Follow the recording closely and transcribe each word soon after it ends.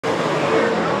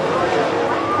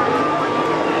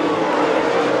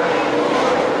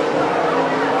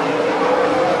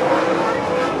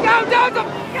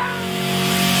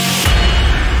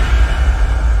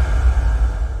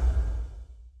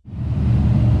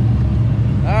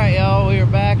Alright y'all, we are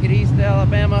back at East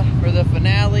Alabama for the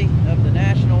finale of the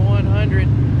National 100.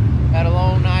 Had a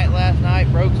long night last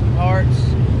night, broke some parts,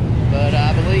 but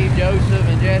I believe Joseph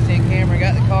and Jesse and Cameron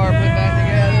got the car put back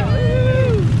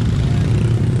together.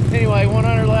 Woo! Anyway,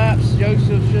 100 laps.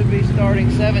 Joseph should be starting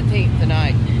 17th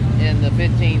tonight in the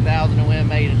 15,000 to win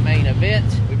main event.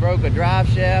 We broke a drive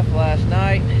shaft last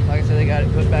night. Like I said, they got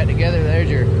it put back together. There's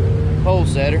your pole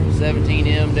setter,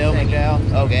 17M Del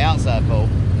McDowell. Okay, outside pole.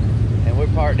 And we're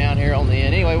parked down here on the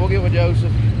end. Anyway, we'll get with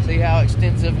Joseph, see how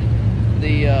extensive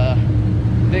the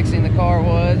fixing the car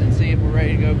was, and see if we're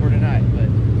ready to go for tonight. But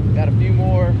got a few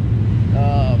more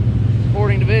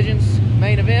sporting divisions,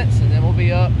 main events, and then we'll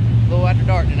be up a little after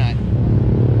dark tonight.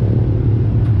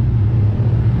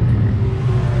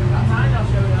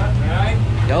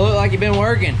 Y'all look like you've been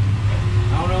working.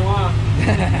 I don't know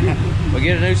why. We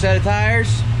get a new set of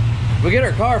tires. We get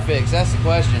our car fixed, that's the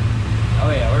question. Oh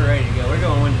yeah, we're ready to go. We're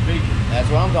going to win the feature. That's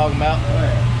what I'm talking about. Oh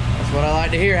yeah. That's what I like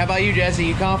to hear. How about you, Jesse?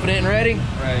 You confident and ready?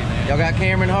 Ready, man. Y'all got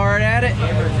Cameron hard at it?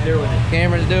 Cameron's doing it.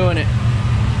 Cameron's doing it.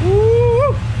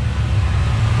 Woo!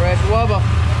 Fresh wubba.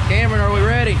 Cameron, are we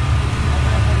ready?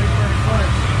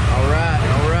 All right,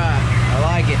 all right. I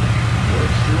like it.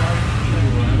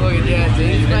 Look at Jesse,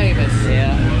 he's famous.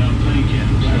 Yeah.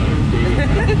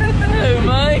 Who,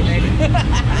 mate?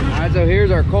 Alright, so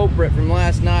here's our culprit from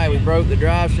last night. We broke the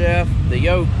drive shaft. The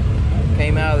yoke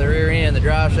came out of the rear end. The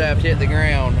drive shaft hit the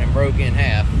ground and broke in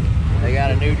half. They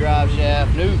got a new drive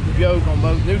shaft, new yoke on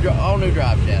both, all new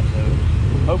drive shafts. So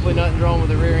hopefully nothing's wrong with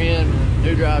the rear end.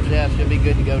 New drive shaft should be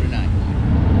good to go tonight.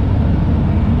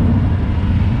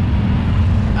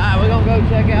 Alright, we're gonna go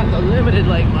check out the limited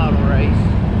lake model race.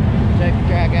 Check the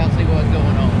track out, see what's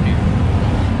going on here.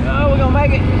 Oh, we're gonna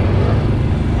make it.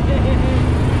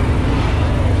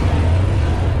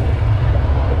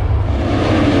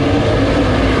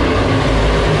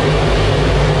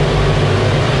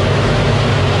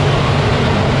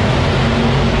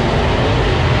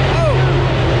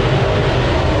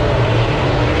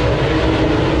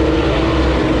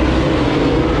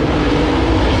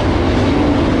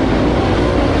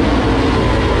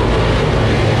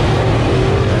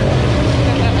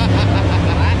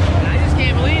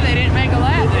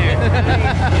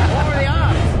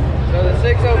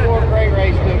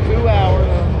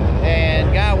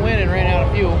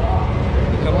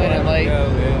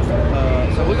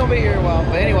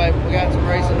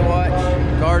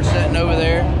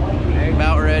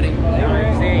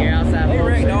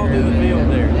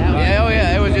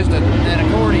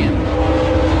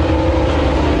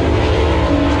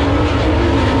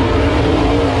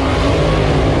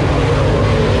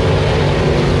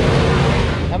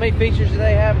 Features do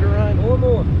they have to run? Four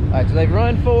more. All right, so they've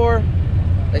run 4.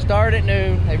 They started at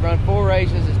noon. They've run 4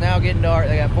 races. It's now getting dark.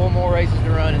 They got 4 more races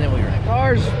to run, and then we run. The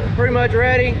car's pretty much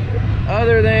ready,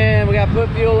 other than we got to put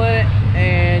fuel in it.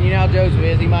 And you know how Joseph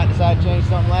is. He might decide to change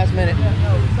something last minute.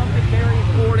 Something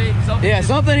carrying 40. Yeah,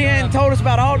 something he hadn't told us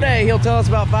about all day. He'll tell us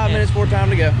about 5 minutes before time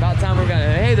to go. About time we're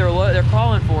gonna. Hey, they're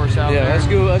calling for us out there. Yeah, let's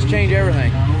go. Let's change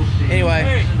everything.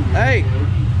 Anyway, hey.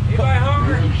 Anybody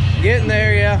hungry? Getting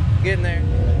there, yeah. Getting there.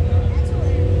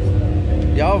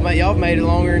 Y'all made it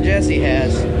longer than Jesse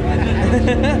has.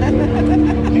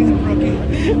 He's a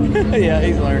rookie. Yeah,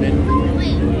 he's learning.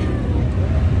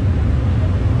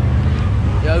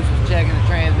 Joseph's checking the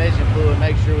transmission fluid,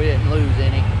 make sure we didn't lose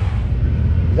any.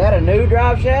 Is that a new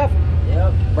drive shaft?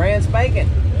 Yep. Brand spanking?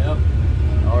 Yep.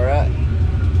 All right.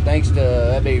 Thanks to,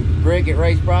 that'd be Rick at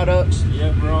Race Products.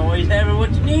 Yep, we're always having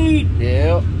what you need.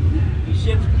 Yep.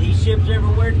 He ships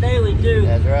everywhere daily too.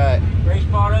 That's right. Race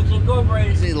Products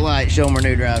Incorporated. See the light, show them our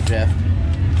new drive shaft.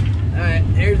 Alright,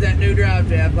 here's that new drive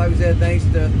shaft. Like I said, thanks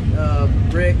to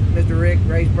Rick, Mr. Rick,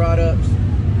 Race Products,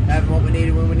 having what we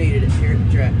needed when we needed it here at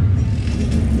the track.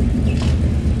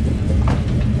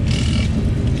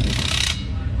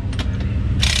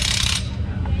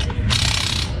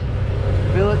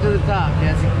 Fill it to the top,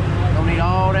 Jesse. Don't need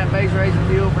all that base racing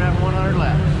fuel for that 100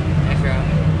 laps. That's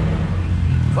right.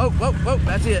 Whoa, whoa, whoa,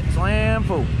 that's it. Slam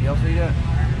full. Y'all see that?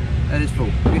 That is full.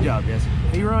 Good job, Jesse.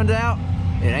 If he runs out,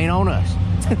 it ain't on us.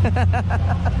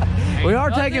 we are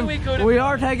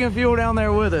taking fuel down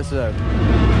there with us though.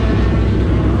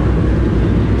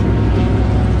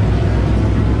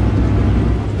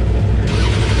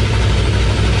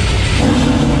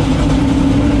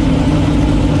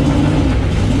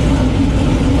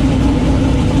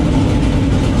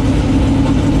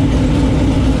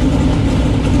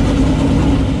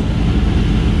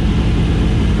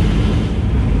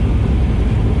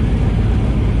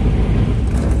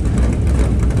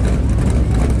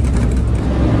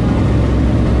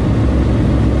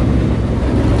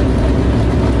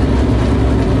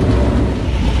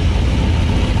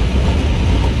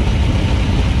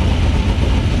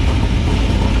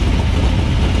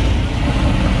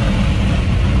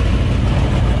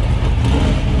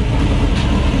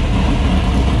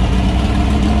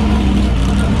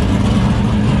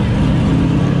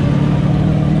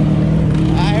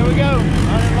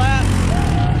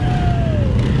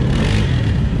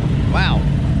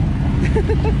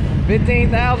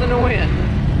 $50,000 to win.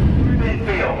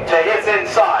 Midfield to his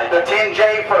inside, the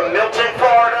 10J from Milton,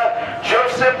 Florida,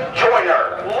 Joseph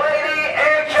Joyner. Ladies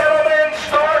and gentlemen,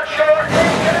 start your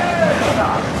engine!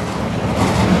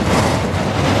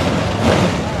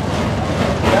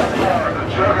 The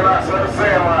juggernauts of the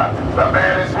Sandlot, the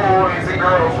baddest boys and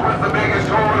girls with the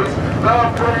biggest toys, the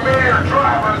premier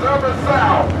drivers of the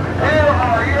South. Here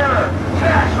are your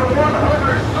National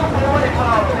 100 Super Late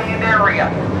Models in the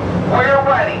area. We're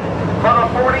ready for the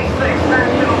 46th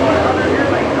National 100.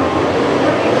 Here they come.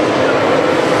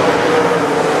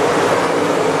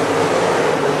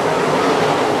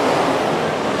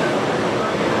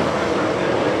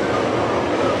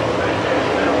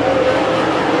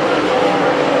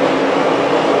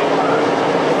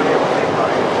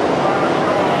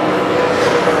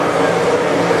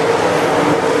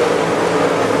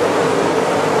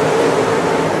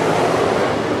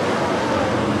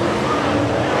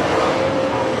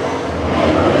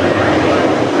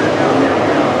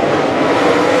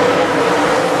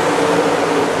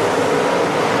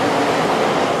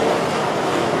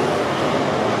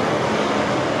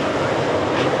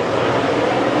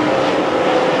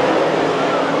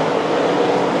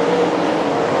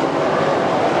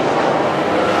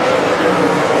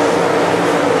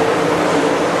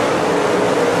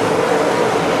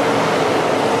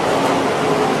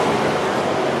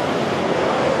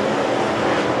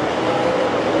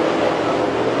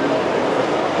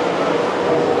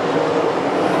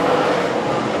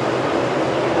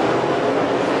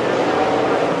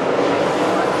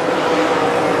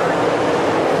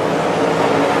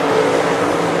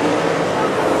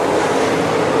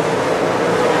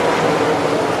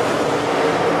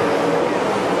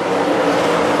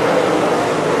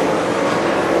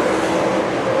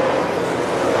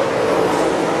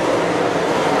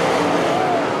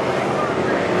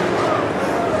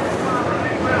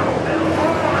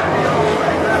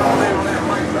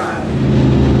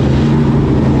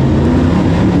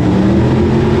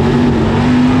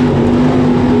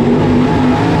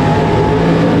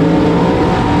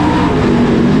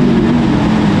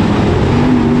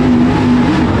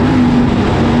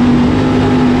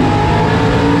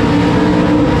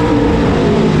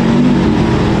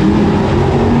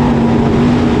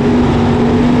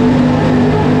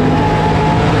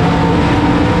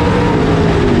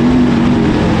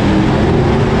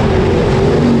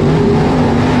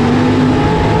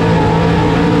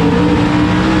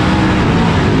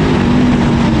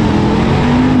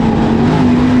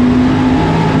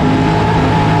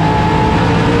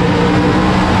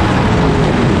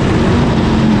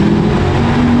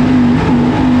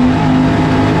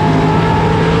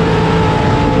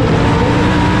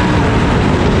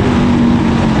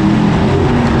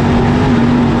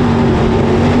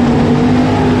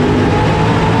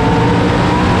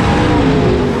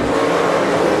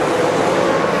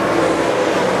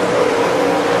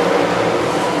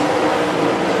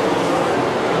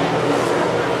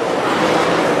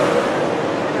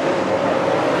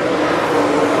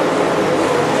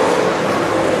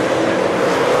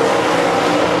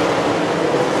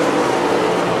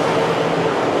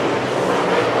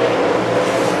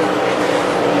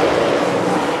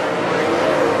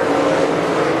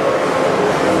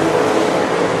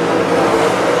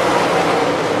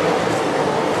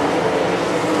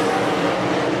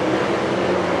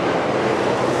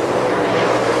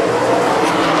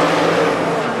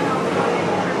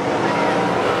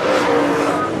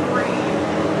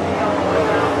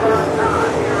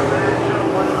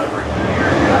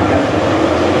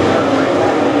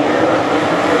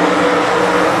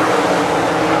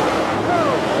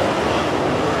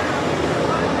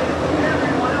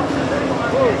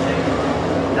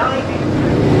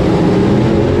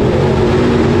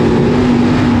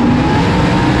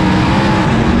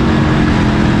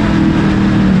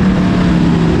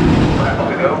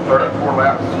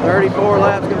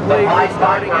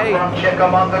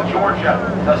 Chickamauga, Georgia.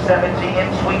 The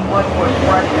 17-inch Sweet Blood was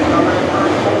ready to come in the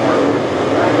first forward.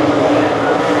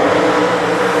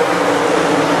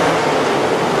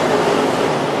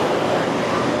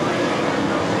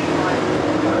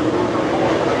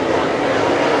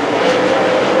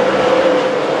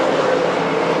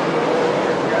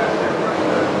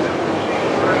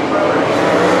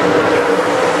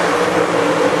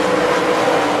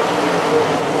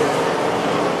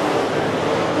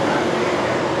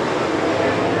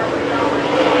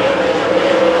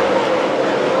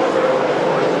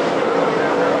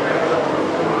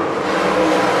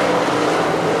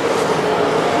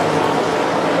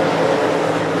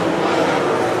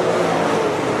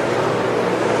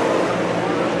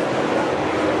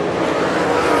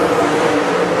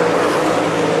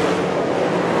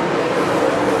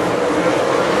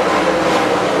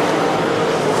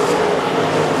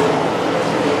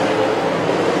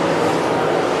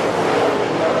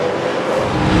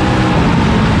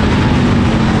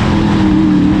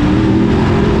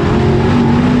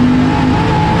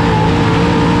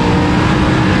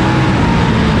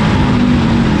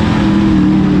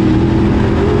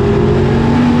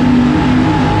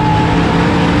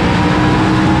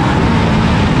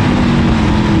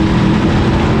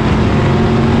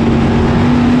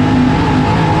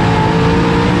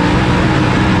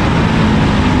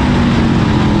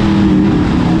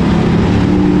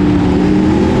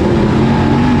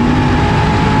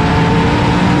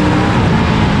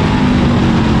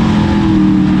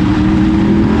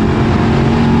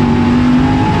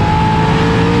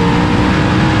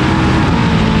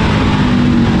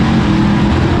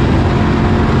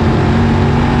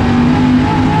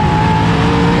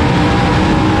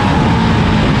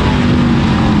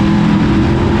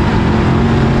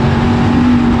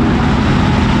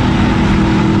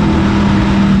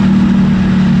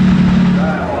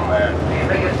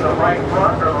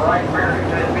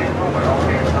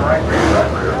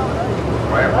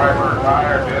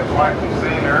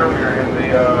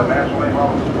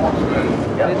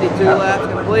 52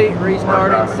 laps complete,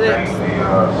 restarting 6th.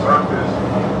 Surface,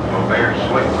 a very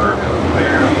slick surface,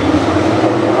 very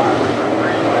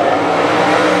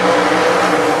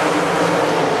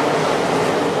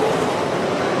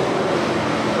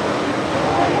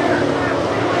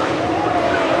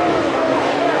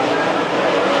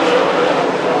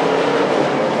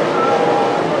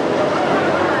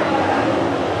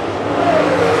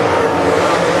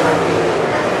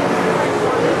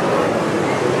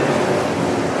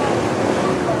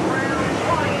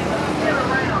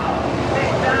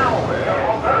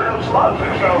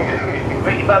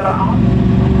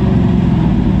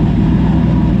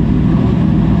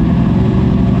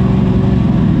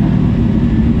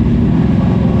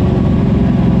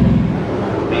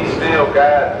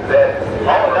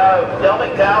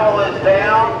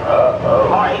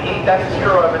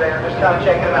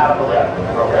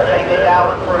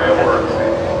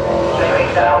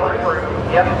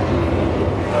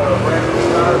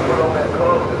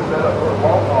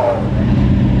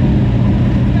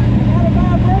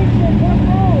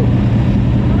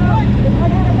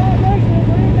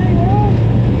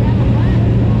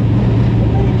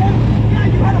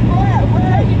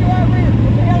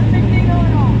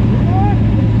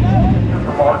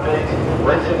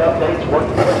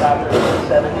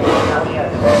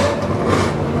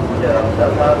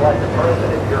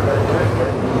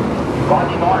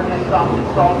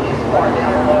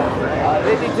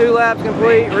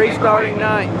complete, restarting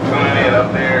 9th. Tuning in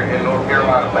up there in North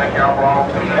Carolina. Thank y'all for all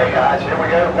tuning in. Hey guys, here we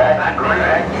go. Back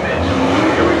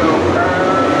convention. Here we go.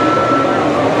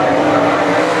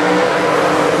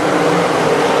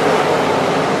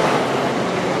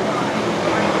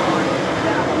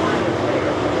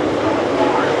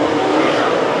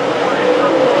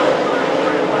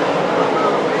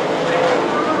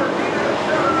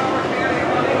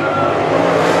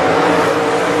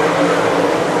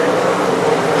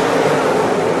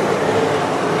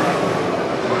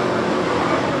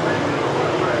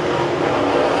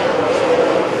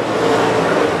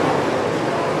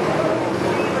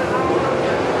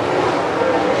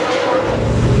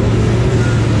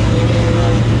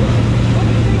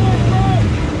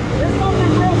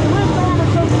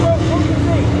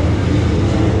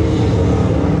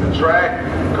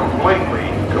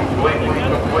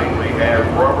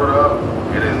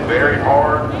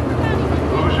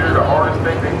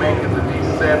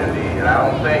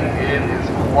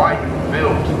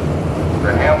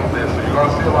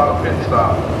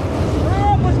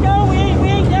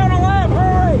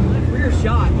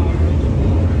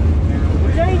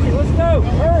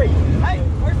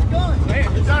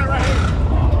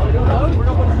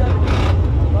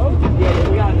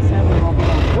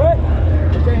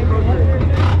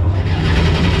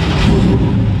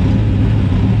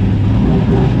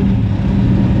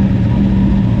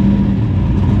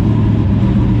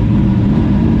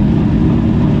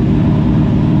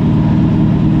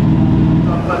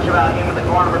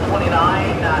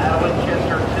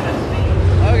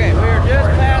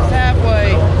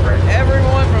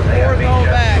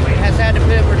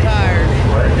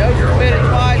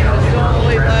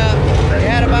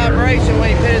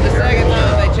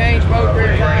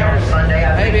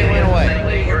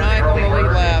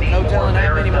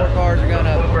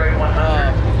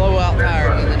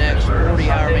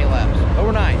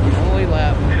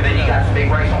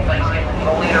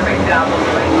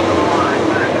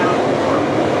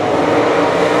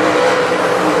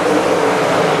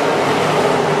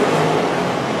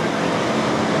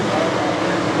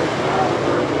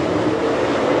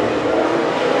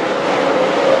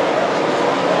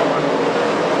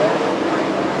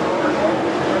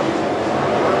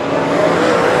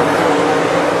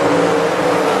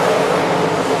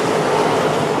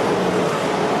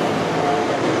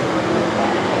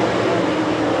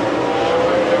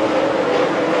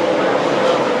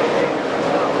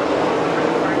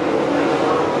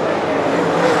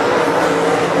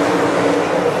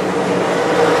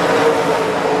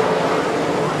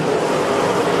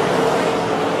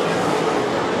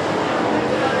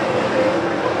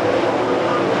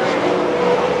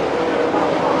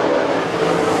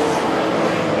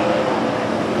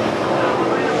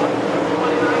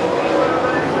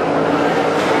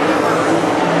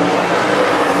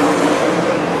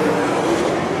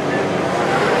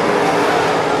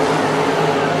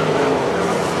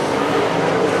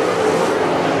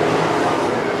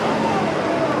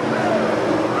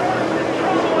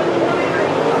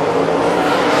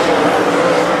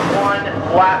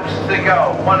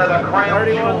 one of the crown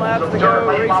jewels of dirt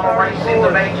late model racing,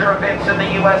 the major events in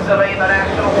the US of A, the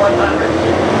National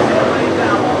 100.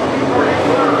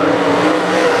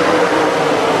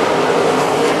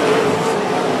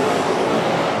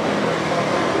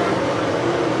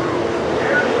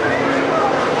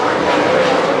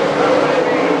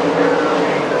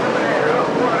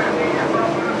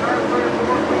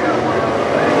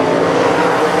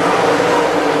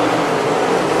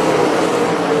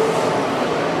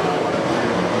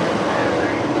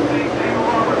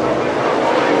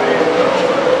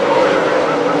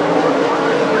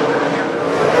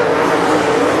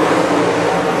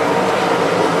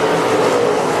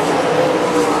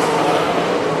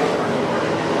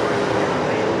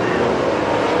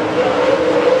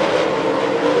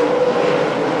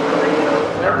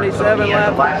 7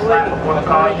 laps last lap before the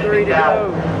caution. 23 to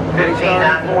go.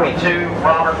 15.942.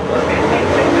 Robert was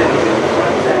 15.6.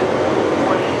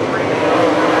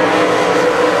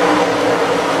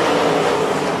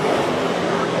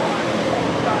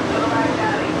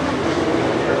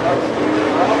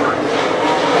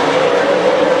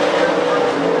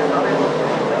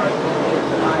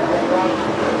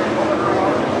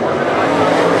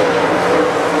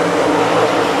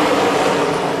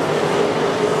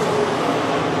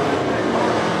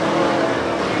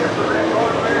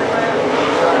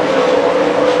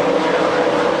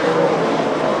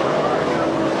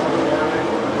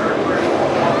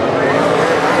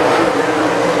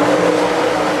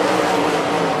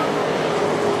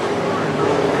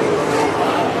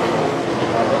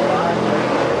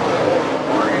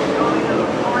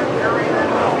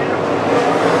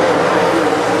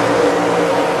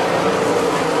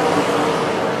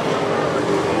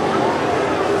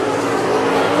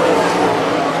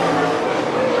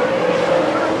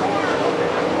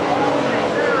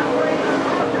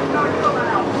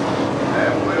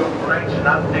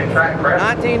 Track press.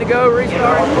 19 to go,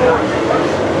 restarting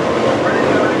course.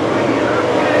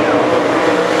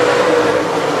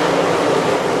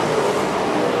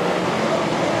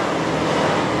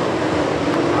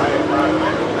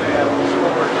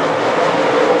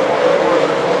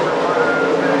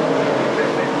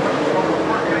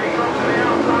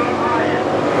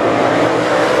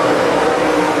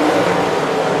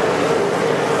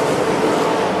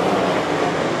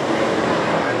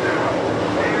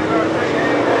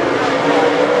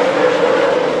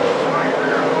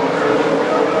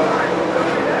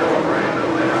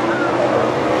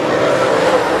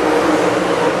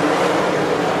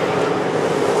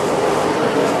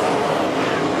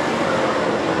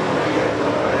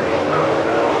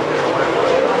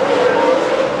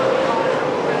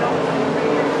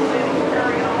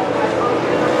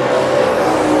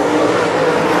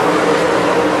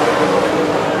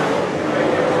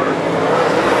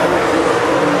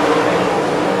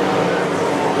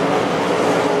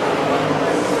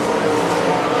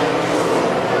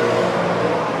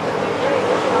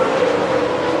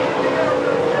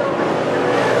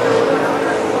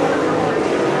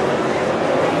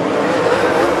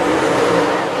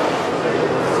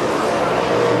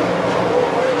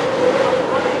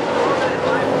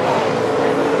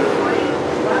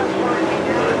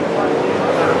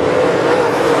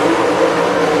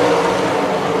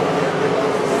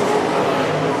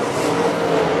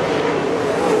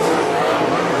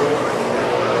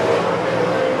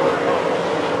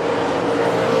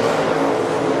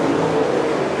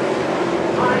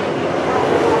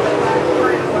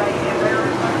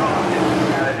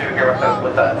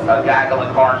 With a gaggle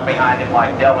of cars behind him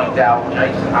like Del McDowell,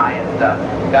 Jason Hyatt.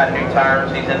 Got new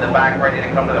tires. He's in the back ready to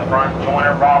come to the front.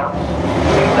 Joyner Roberts.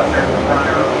 He's up there in the front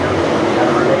earlier.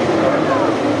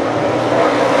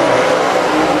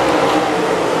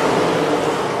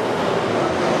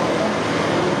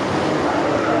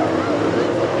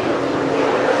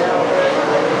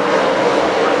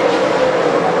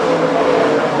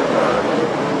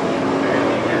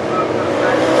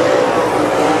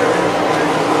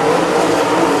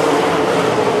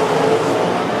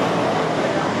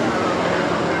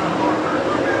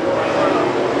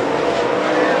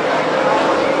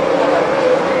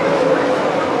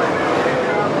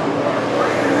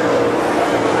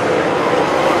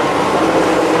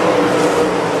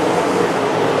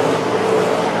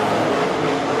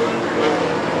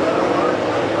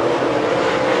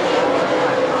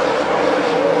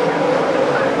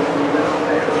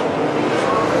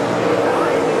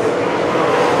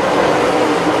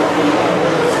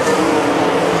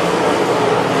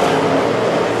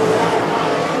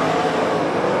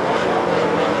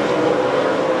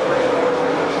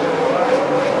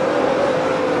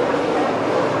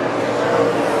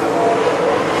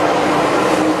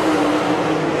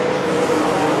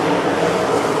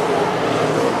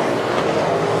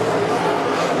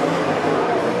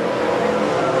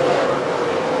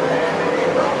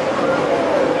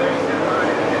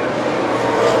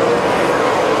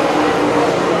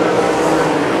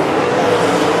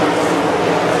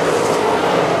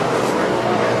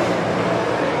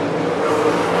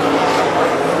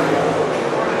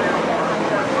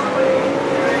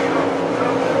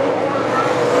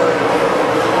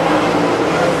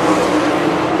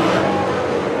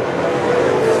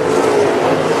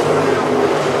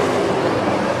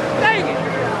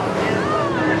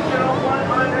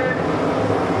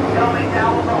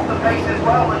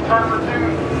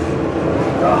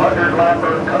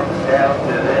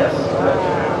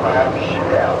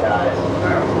 Shootout, guys.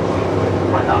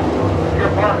 Why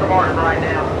not? Parker Martin right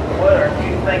now. What are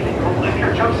you thinking? If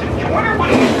you're Joseph Joyner, what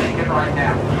are you thinking right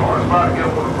now? Joyner's about to go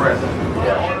for the president.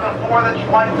 Before the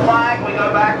white flag, we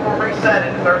go back, we'll reset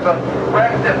it. If there's a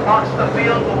wreck that blocks the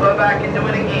field, we'll go back and do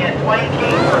it again. Dwayne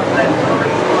King for set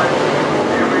 31.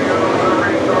 Here we go, the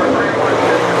restart, 31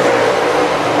 seconds.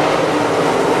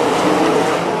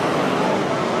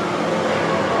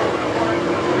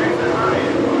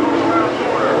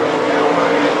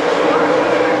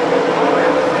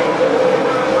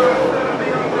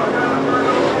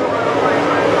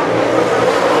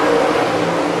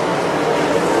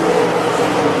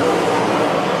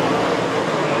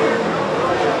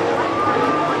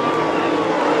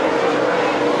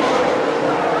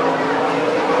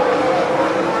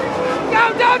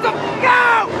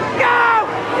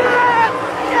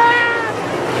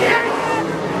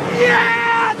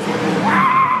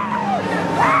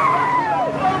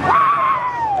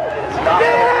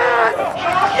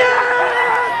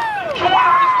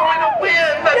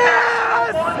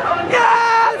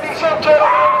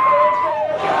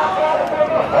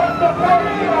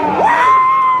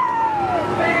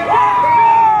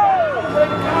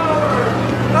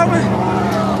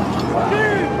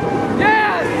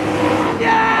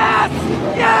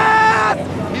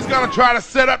 Try to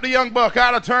set up the young buck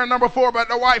out of turn number 4, but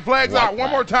the white flag's out. One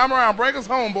more time around. Bring us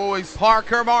home, boys.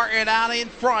 Parker Martin out in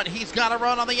front. He's got to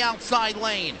run on the outside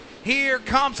lane. Here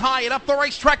comes Hyatt up the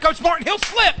racetrack. Goes Martin. He'll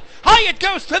slip. Hyatt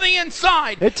goes to the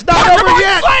inside. It's not Parker over Martin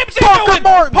yet. slams Parker into it.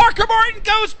 Martin. Parker Martin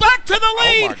goes back to the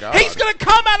lead. my God. He's going to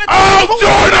come out of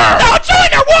Joyner! No,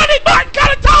 Joyner won it. Martin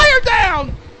got a tire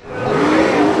down.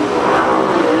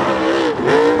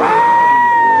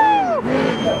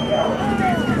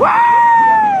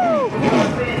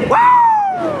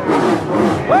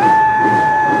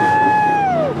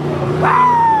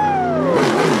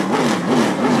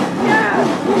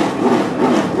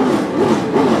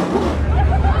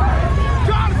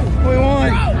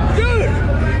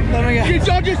 Did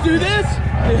y'all just do this?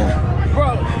 Yeah.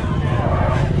 Bro.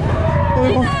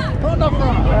 Put the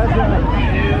front.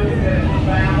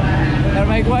 Gotta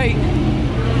make weight.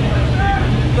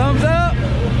 Thumbs up.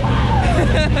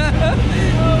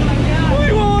 We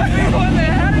won. What the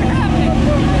heck?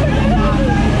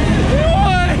 We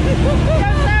won.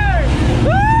 Yes, sir.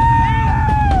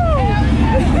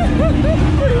 We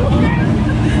freaking won.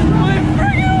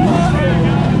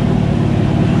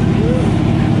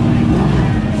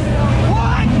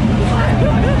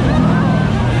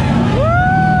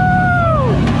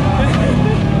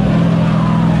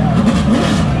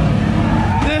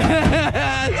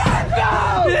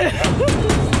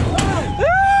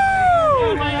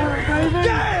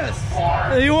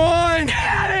 He won! Get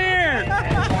out of here!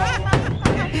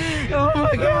 Oh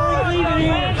my God!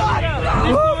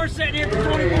 We're sitting here for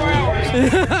 24 hours.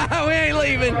 We ain't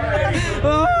leaving.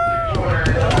 Oh.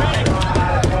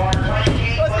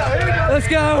 Let's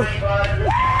go!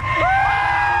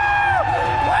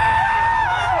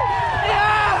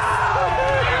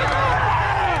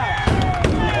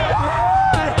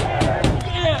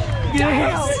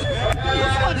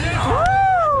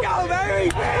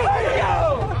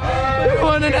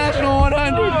 The National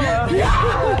 100.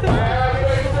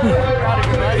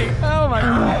 Oh my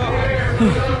God.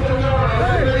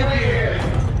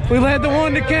 We led the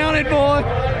one that counted, boy.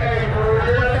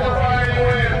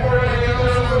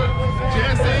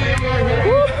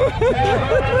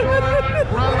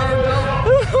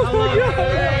 Oh my God.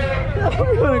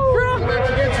 I'm gonna cry.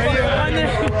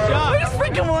 We just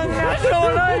freaking won the National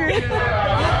 100.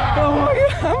 Oh my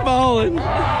God, I'm balling.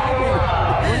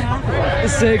 The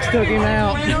 6 took him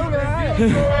out.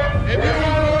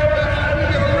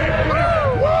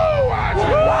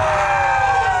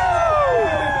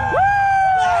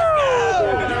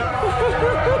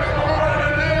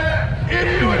 If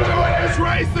you enjoy this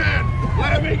racing,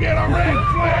 let me get a red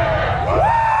flag.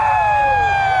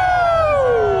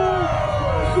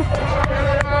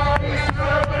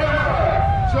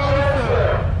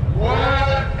 Joseph, what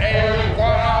a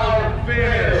wild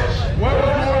finish. What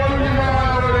was going through your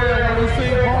mind over there when you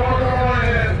see Parker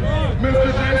Martin, Mr.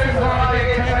 Jason Hyatt,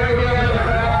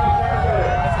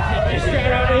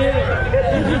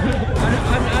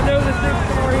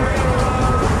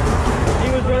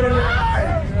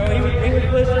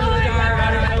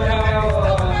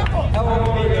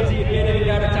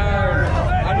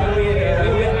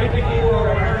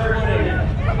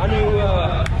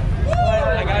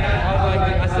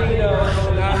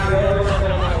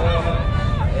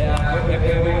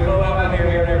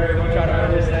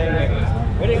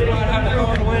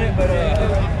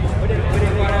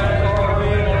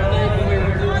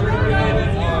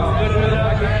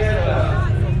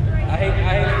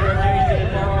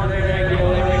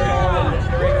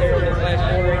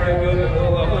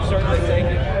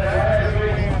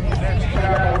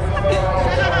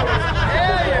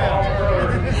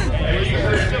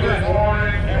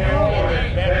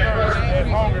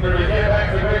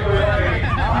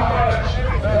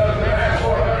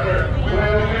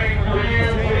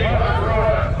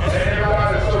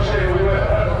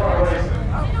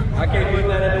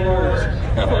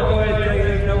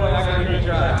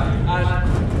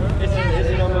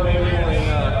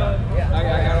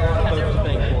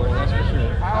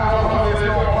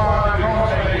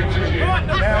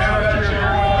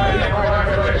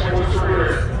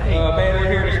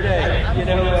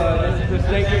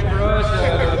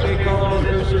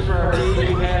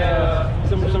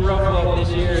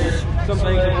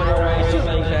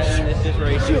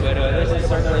 racing, but this is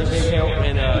certainly a big help,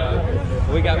 and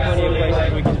we got plenty of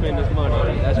places we can spend this money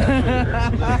on. That's for sure.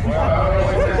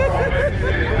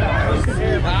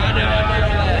 I know.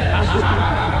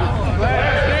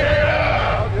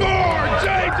 For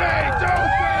JJ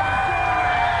Joseph!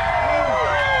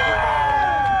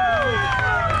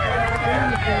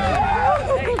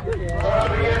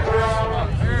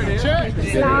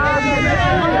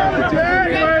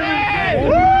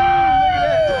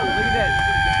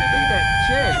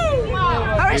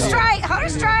 Hold it straight, hold it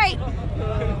straight.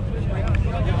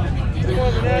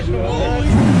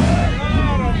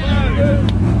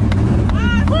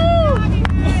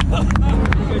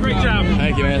 Great job.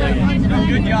 Thank you, man. Thank you.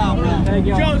 Good job. Thank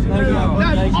you.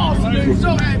 That's awesome, dude.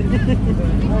 So happy.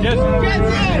 Yes.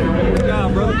 Good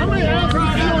job, brother. Oh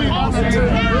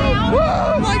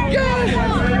my God.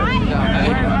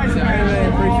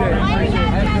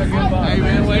 Hey,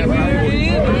 man, wait a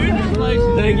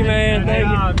minute. Thank you, man. Thank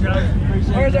you.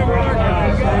 Where's our brother?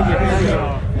 Thank you.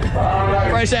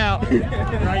 Fresh out.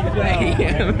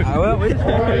 Well, we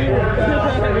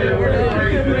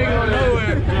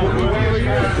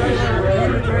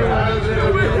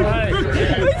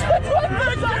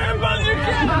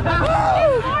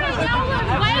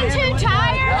Way too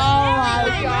tired. Oh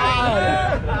my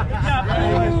God.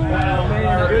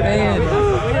 man. We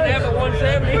didn't have a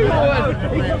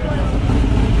 170.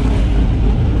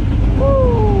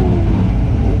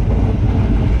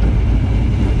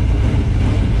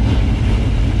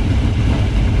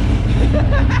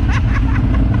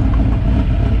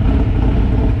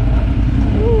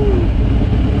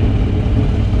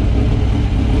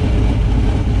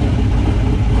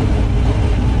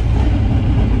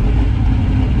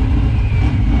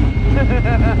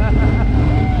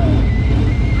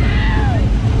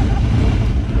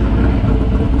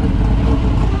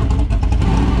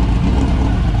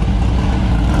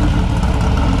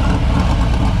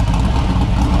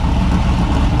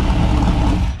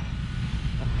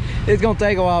 It's gonna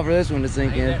take a while for this one to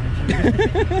sink in.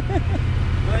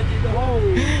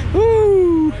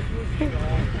 Woo.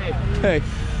 Hey,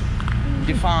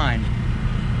 Defined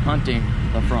hunting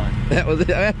the front. that was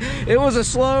it. It was a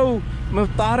slow,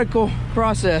 methodical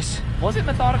process. Was it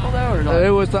methodical though, or not? It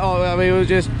was. I mean, it was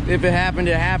just if it happened,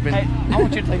 it happened. Hey, I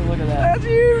want you to take a look at that. That's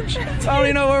huge. I don't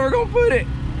even know where we're gonna put it.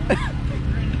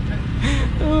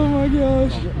 Oh my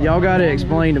gosh. Y'all gotta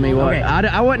explain to me what. Okay.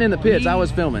 I wasn't in the pits, I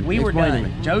was filming. We were Explain to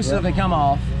done. me. Joseph had come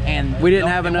off, and We didn't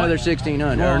have another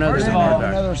 1600 or another first of all,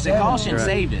 700. the caution Right.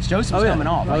 saved us. Joseph was Oh, yeah. coming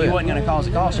off. Oh, He yeah. wasn't going to cause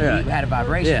a caution. Right. He had a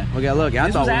vibration. Yeah, we got lucky. I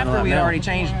This thought was we after we had now. already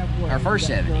changed our first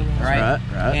 70, right?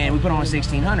 Right. And we put on a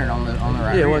 1600 on the right.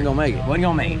 Yeah, it rear. wasn't gonna make it. Wasn't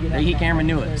gonna make it. The heat camera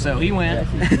knew it, so he went.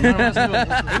 None of us knew it.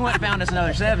 He went and found us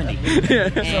another 70.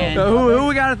 And So who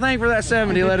we got to thank for that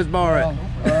 70? Let us borrow it.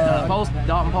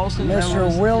 Dalton Polston,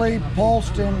 Mr. Willie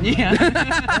Polston. Yeah.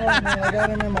 I got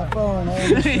him in my phone.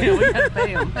 Yeah, we had to pay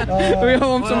him. We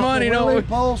owe him some money, don't Willie we?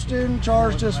 Polston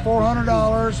charged us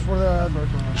 $400 for the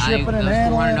shipping and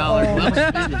handling.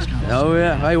 Oh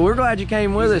yeah. Hey, we're glad you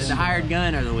came with us. The hired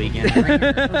gun of the weekend.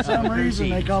 For some reason,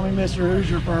 they call me Mr.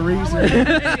 Hoosier for a reason.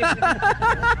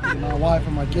 My wife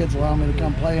and my kids allow me to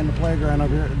come play in the playground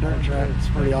over here at the dirt track. It's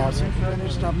pretty awesome.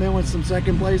 I've been with some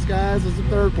second place guys and some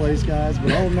third place guys,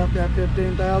 but holding up that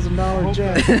 $15,000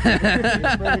 check,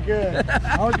 it's pretty good.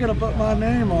 I was gonna put my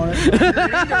name on it.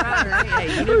 Hey,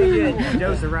 you need to get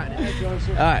Joseph right now. All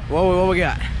right, what we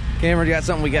got? Cameron got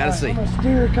something we got to see. I'm a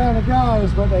steer kind of guy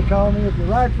is what they call me. If the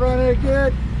right front ain't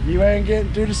good, you ain't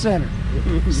getting to the center.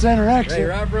 Center exit. Hey,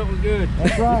 right front was good.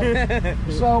 That's right.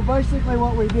 So basically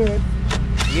what we did,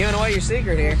 Giving away your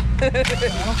secret here. I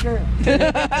don't care.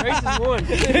 Races won.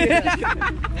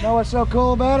 You know what's so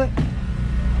cool about it?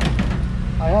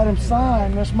 I had him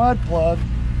sign this mud plug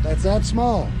that's that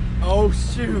small. Oh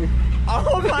shoot.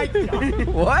 Oh my God.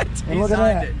 What? And look at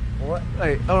that. What?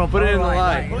 Hey, hold on, put it in the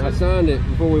light. I signed it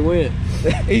before we went.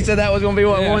 He said that was gonna be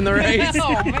what won the race.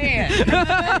 Oh man.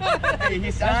 Hey,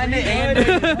 he signed it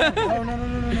and Oh, no.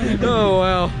 Oh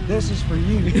well. This is for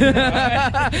you.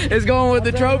 It's going with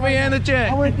the trophy and the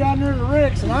check. I went down there to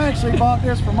Rick's and I actually bought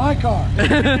this for my car.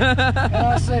 And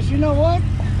I said, you know what?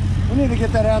 We need to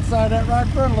get that outside that right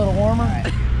front a little warmer.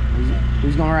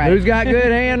 who's gonna write? Who's got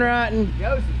good handwriting?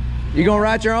 Joseph. You gonna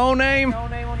write your own name? Your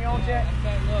own name on your own check?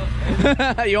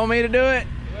 You want me to do it?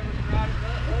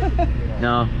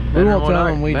 No. We won't tell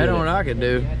him we better did than what it. I could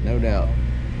do. No doubt.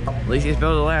 At least he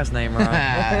spelled the last name right.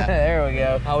 There we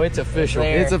go. Oh, it's official.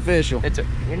 There. It's official. It's a.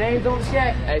 Your name's on the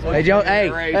check. Hey, Joe.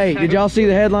 Hey, did y'all see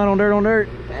the headline on Dirt on Dirt?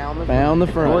 Found the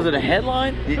front. Was it a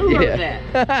headline? Who wrote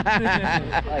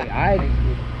that? Like I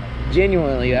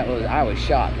genuinely, I was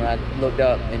shocked when I looked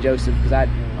up and Joseph, because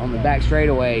on the back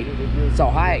straightaway, saw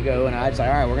Hyatt go, and I was like,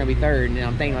 all right, we're gonna be third. And then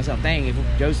I'm thinking to myself, dang, if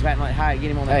Joseph hadn't let Hyatt get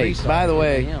him on that restart. By the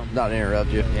way, him. not to interrupt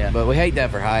you, but we hate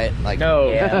that for Hyatt. Like, No,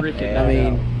 yeah, yeah, I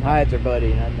mean, Hyatt's our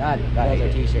buddy. I hate their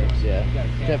it. t-shirts. Yeah,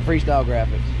 except freestyle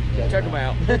graphics. Check them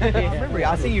out. Remember,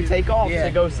 I see you take off to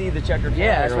go see the checkered flag.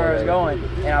 Yeah, that's where I was going.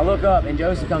 And I look up, and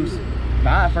Joseph comes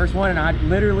by, first one, and I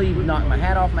literally knocked my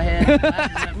hat off my head.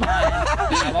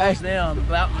 I lost them,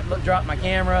 dropped my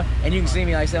camera, and you can see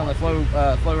me, like I said, on the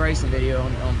FloRacing video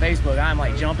on Facebook. I'm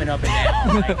like jumping up and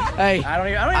down. Like, Hey, I don't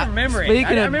even remember it.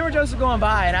 I remember Joseph going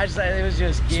by, and it was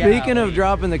just. Speaking of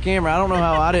dropping the camera, I don't know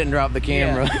how I didn't drop the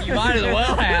camera. Yeah, you might as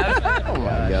well have. Oh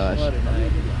my gosh.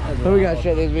 So we gotta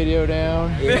shut this video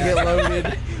down. Get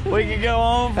loaded. We can go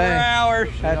on for hours.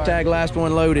 Hashtag last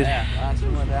one loaded. Yeah, last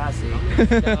one that I see.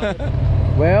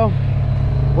 Well,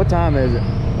 what time is it?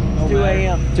 2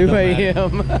 a.m. 2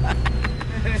 a.m.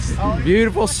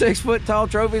 Beautiful 6 foot tall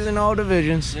trophies in all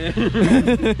divisions. There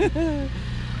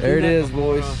it is,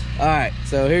 boys. All right,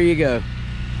 so here you go.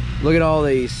 Look at all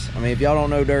these. I mean, if y'all don't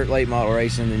know dirt late model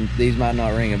racing, then these might not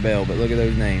ring a bell, but look at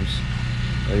those names.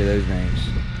 Look at those names.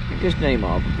 Just name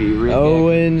off a few.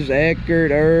 Owens, Eckert,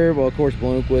 Erb, well, of course,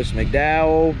 Bloomquist,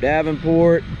 McDowell,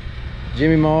 Davenport,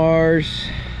 Jimmy Mars.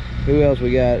 Who else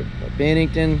we got?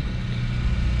 Bennington,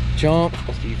 Chump,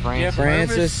 Steve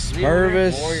Francis,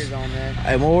 Purvis, Warriors on there.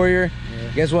 Hey, Warrior.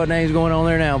 Yeah. Guess what name's going on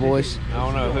there now, boys? I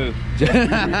don't know who.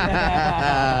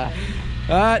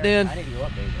 All right, then. I need to go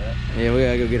update that. Yeah, we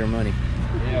gotta go get our money.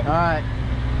 Yeah.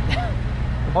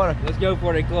 All right. Let's go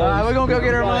before they close. All right, we're gonna go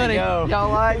get our money. Y'all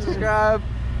like, subscribe,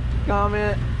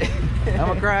 comment. I'm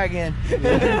gonna cry again.